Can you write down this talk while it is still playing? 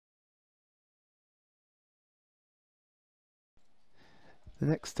The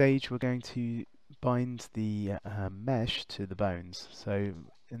next stage, we're going to bind the mesh to the bones. So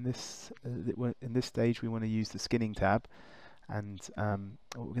in this stage, we want to use the skinning tab, and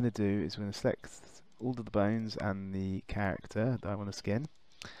what we're going to do is we're going to select all of the bones and the character that I want to skin.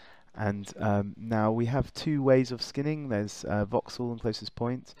 And now we have two ways of skinning. There's voxel and closest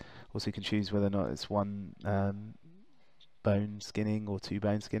point. Also, you can choose whether or not it's one bone skinning or two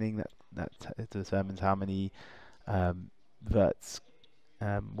bone skinning. That determines how many verts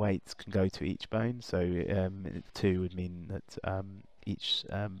weights can go to each bone. So 2 would mean that each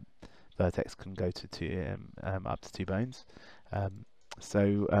vertex can go to up to 2 bones.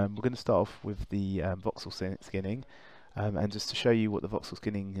 So we're going to start off with the voxel skinning, and just to show you what the voxel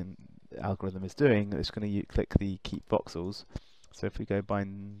skinning algorithm is doing, it's going to click the keep voxels. So if we go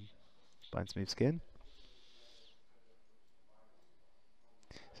bind smooth skin,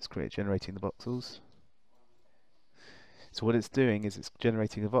 it's generating the voxels. So what it's doing is it's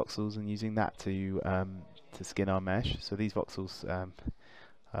generating the voxels and using that to skin our mesh. So these voxels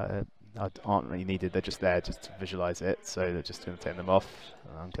aren't really needed, they're just there just to visualize it. So they're just going to take them off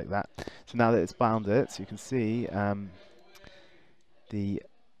and unclick that. So now that it's bound it, so you can see the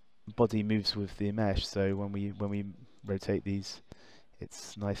body moves with the mesh. So when we rotate these,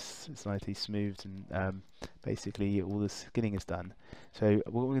 it's nicely smoothed, and basically all the skinning is done. So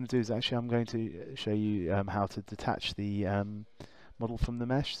what we're going to do is actually I'm going to show you how to detach the model from the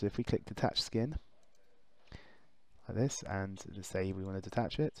mesh. So if we click detach skin like this, and say we want to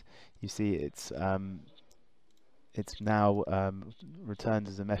detach it, you see it's now returned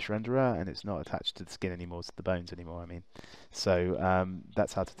as a mesh renderer, and it's not attached to the skin anymore, to the bones anymore, I mean. So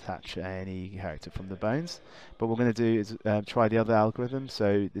that's how to detach any character from the bones. But what we're going to do is try the other algorithm.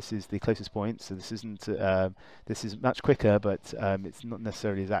 So this is the closest point. So this isn't this is much quicker, but it's not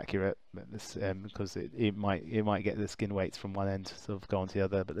necessarily as accurate. But this because it might get the skin weights from one end to sort of go onto the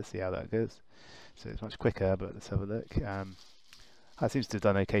other. But let's see how that goes. So it's much quicker, but let's have a look. It seems to have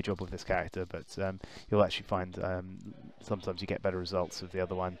done an okay job with this character, but you'll actually find sometimes you get better results with the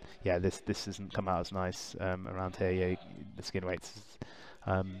other one. Yeah, this doesn't come out as nice around here. Yeah, the skin weights.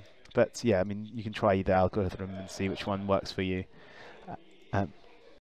 But yeah, I mean, you can try either algorithm and see which one works for you.